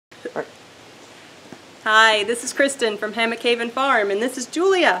Hi, this is Kristen from Hammock Haven Farm, and this is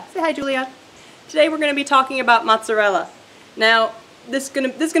Julia. Say hi, Julia. Today we're going to be talking about mozzarella. Now, this is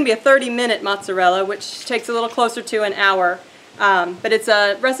going to be a 30-minute mozzarella, which takes a little closer to an hour. But it's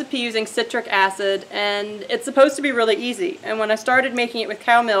a recipe using citric acid, and it's supposed to be really easy. And when I started making it with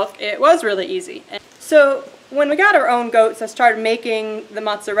cow milk, it was really easy. So when we got our own goats, I started making the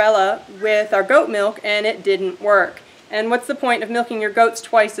mozzarella with our goat milk, and it didn't work. And what's the point of milking your goats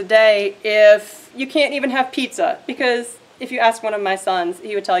twice a day if you can't even have pizza? Because if you ask one of my sons,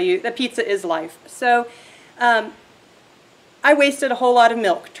 he would tell you that pizza is life. So I wasted a whole lot of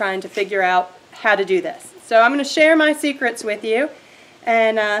milk trying to figure out how to do this. So I'm going to share my secrets with you,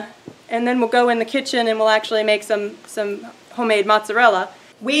 and then we'll go in the kitchen and we'll actually make some homemade mozzarella.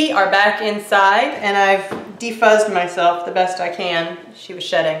 We are back inside, and I've defuzzed myself the best I can. She was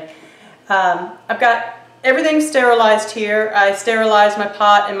shedding. I've got everything sterilized here. I sterilized my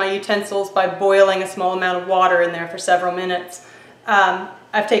pot and my utensils by boiling a small amount of water in there for several minutes.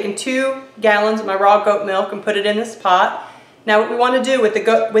 I've taken 2 gallons of my raw goat milk and put it in this pot. Now what we want to do with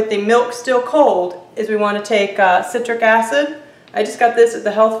the milk still cold is we want to take citric acid. I just got this at the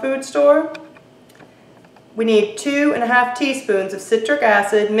health food store. We need 2½ teaspoons of citric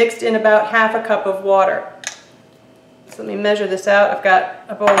acid mixed in about ½ a cup of water. So let me measure this out. I've got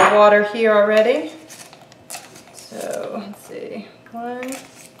a bowl of water here already. So let's see, there's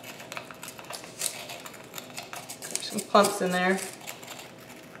some clumps in there.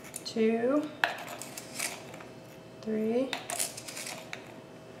 2, 3,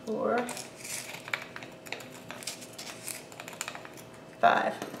 4,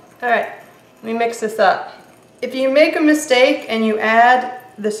 5. All right, let me mix this up. If you make a mistake and you add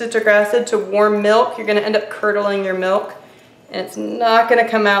the citric acid to warm milk, you're going to end up curdling your milk, and it's not going to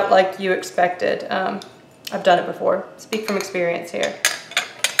come out like you expected. I've done it before. Speak from experience here.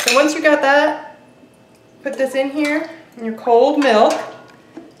 So once you got that, put this in here, in your cold milk,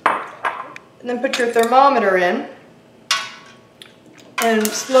 and then put your thermometer in, and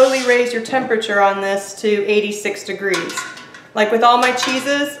slowly raise your temperature on this to 86 degrees. Like with all my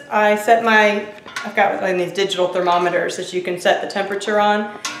cheeses, I've got one of these digital thermometers that you can set the temperature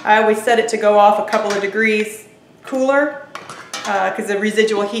on. I always set it to go off a couple of degrees cooler, because the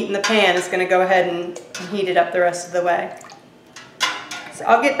residual heat in the pan is going to go ahead and heat it up the rest of the way. So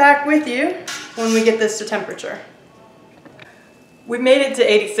I'll get back with you when we get this to temperature. We've made it to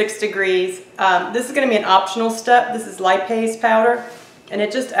 86 degrees. This is going to be an optional step. This is lipase powder, and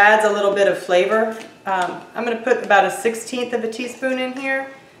it just adds a little bit of flavor. I'm going to put about 1/16 of a teaspoon in here.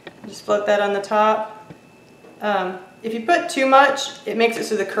 Just float that on the top. If you put too much, it makes it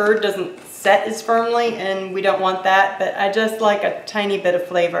so the curd doesn't set as firmly, and we don't want that, but I just like a tiny bit of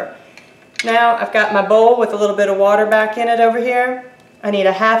flavor. Now I've got my bowl with a little bit of water back in it over here. I need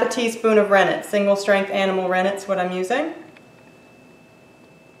 ½ teaspoon of rennet. Single strength animal rennet's what I'm using.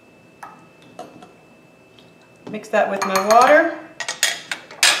 Mix that with my water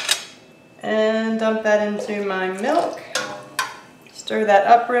and dump that into my milk. Stir that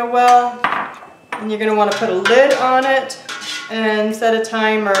up real well, and you're going to want to put a lid on it and set a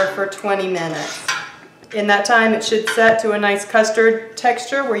timer for 20 minutes. In that time it should set to a nice custard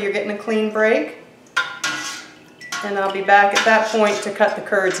texture where you're getting a clean break. And I'll be back at that point to cut the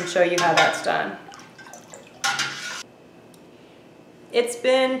curds and show you how that's done. It's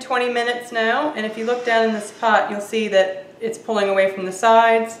been 20 minutes now, and if you look down in this pot you'll see that it's pulling away from the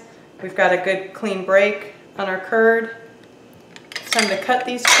sides. We've got a good clean break on our curd. It's time to cut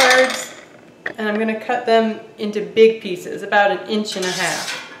these curds. And I'm going to cut them into big pieces, about 1.5 inches.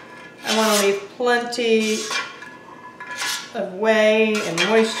 I want to leave plenty of whey and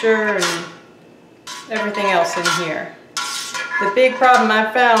moisture and everything else in here. The big problem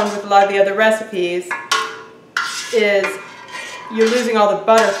I've found with a lot of the other recipes is you're losing all the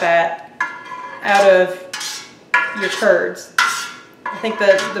butter fat out of your curds. I think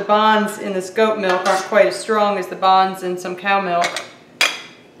the bonds in this goat milk aren't quite as strong as the bonds in some cow milk.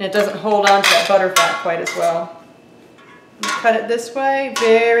 And it doesn't hold on to that butter fat quite as well. You cut it this way,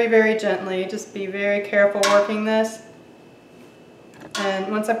 very, very gently. Just be very careful working this. And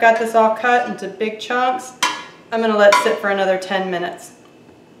once I've got this all cut into big chunks, I'm going to let it sit for another 10 minutes.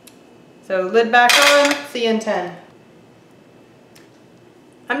 So lid back on, see you in 10.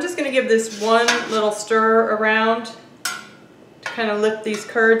 I'm just going to give this one little stir around to kind of lift these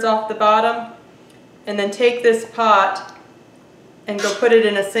curds off the bottom, and then take this pot and go put it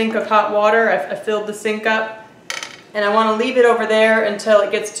in a sink of hot water. I've filled the sink up, and I want to leave it over there until it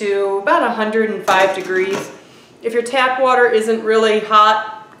gets to about 105 degrees. If your tap water isn't really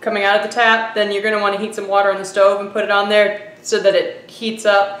hot coming out of the tap, then you're going to want to heat some water on the stove and put it on there so that it heats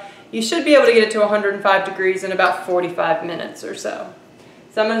up. You should be able to get it to 105 degrees in about 45 minutes or so.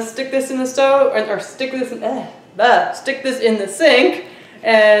 So I'm going to stick this in the stove, or stick this in the sink,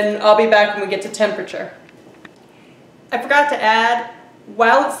 and I'll be back when we get to temperature. I forgot to add,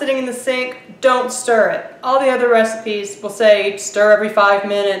 while it's sitting in the sink, don't stir it. All the other recipes will say stir every 5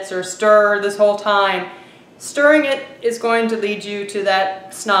 minutes or stir this whole time. Stirring it is going to lead you to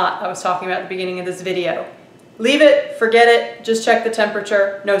that snot I was talking about at the beginning of this video. Leave it, forget it, just check the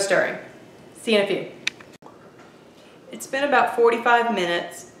temperature, no stirring. See you in a few. It's been about 45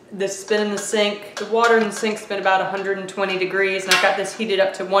 minutes. This has been in the sink. The water in the sink's been about 120 degrees, and I've got this heated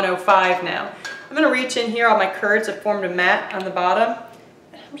up to 105 now. I'm going to reach in here. All my curds have formed a mat on the bottom.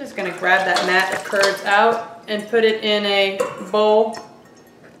 I'm just going to grab that mat of curds out and put it in a bowl,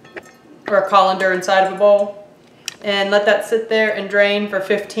 or a colander inside of a bowl, and let that sit there and drain for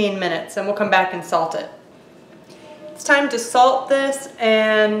 15 minutes, and we'll come back and salt it. It's time to salt this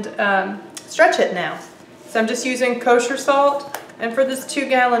and stretch it now. So I'm just using kosher salt, and for this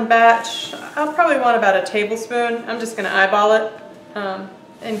 2-gallon batch, I'll probably want about a tablespoon. I'm just going to eyeball it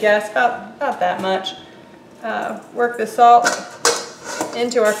and guess about that much. Work the salt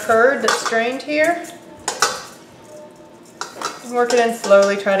into our curd that's strained here. Work it in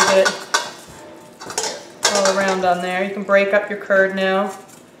slowly, try to get it all around on there. You can break up your curd now.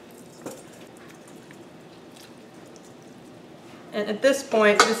 And at this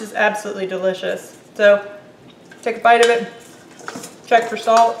point, this is absolutely delicious. So, take a bite of it, check for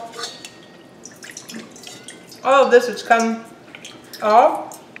salt. All of this has come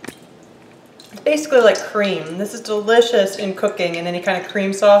off. It's basically like cream. This is delicious in cooking in any kind of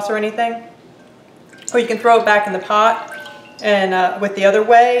cream sauce or anything. Or you can throw it back in the pot and with the other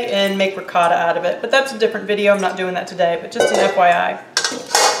way and make ricotta out of it. But that's a different video. I'm not doing that today, but just an FYI.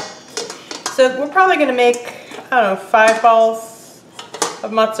 So we're probably going to make, I don't know, 5 balls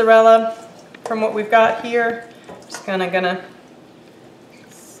of mozzarella from what we've got here. Just gonna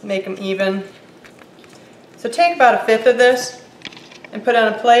make them even. So take about 1/5 of this and put it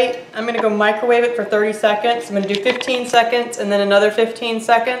on a plate. I'm gonna go microwave it for 30 seconds. I'm gonna do 15 seconds and then another 15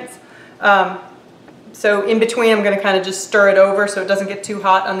 seconds. So in between I'm gonna kind of just stir it over so it doesn't get too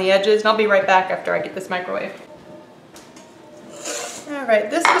hot on the edges, and I'll be right back after I get this microwave.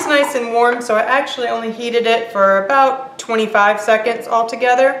 Alright, this was nice and warm, so I actually only heated it for about 25 seconds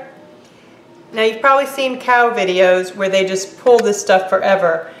altogether. Now you've probably seen cow videos where they just pull this stuff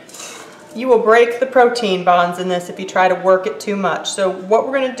forever. You will break the protein bonds in this if you try to work it too much. So what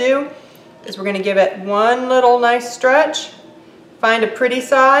we're going to do is we're going to give it one little nice stretch, find a pretty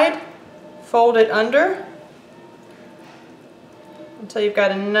side, fold it under until you've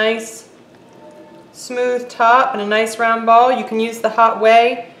got a nice smooth top and a nice round ball. You can use the hot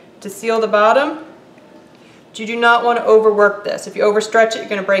whey to seal the bottom. But you do not want to overwork this. If you overstretch it, you're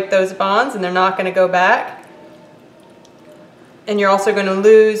going to break those bonds and they're not going to go back. And you're also going to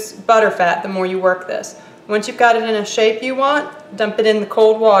lose butter fat the more you work this. Once you've got it in a shape you want, dump it in the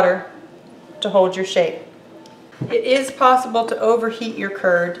cold water to hold your shape. It is possible to overheat your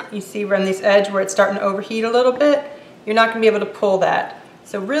curd. You see around this edge where it's starting to overheat a little bit. You're not going to be able to pull that.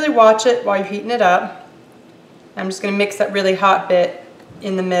 So really watch it while you're heating it up. I'm just going to mix that really hot bit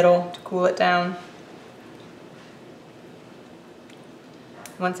in the middle to cool it down.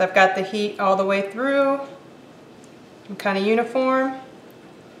 Once I've got the heat all the way through, I'm kind of uniform,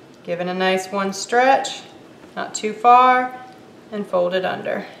 give it a nice one stretch, not too far, and fold it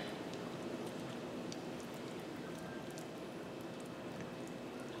under.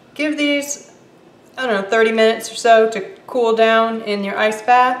 Give these, I don't know, 30 minutes or so to cool down in your ice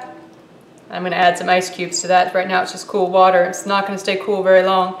bath. I'm going to add some ice cubes to that. Right now it's just cool water. It's not going to stay cool very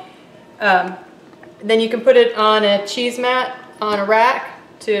long. Then you can put it on a cheese mat on a rack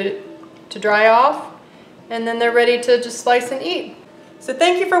to dry off, and then they're ready to just slice and eat. So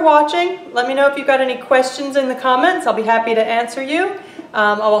thank you for watching. Let me know if you've got any questions in the comments. I'll be happy to answer you.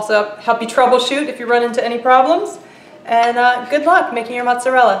 I'll also help you troubleshoot if you run into any problems. And good luck making your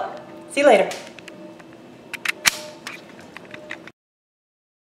mozzarella. See you later.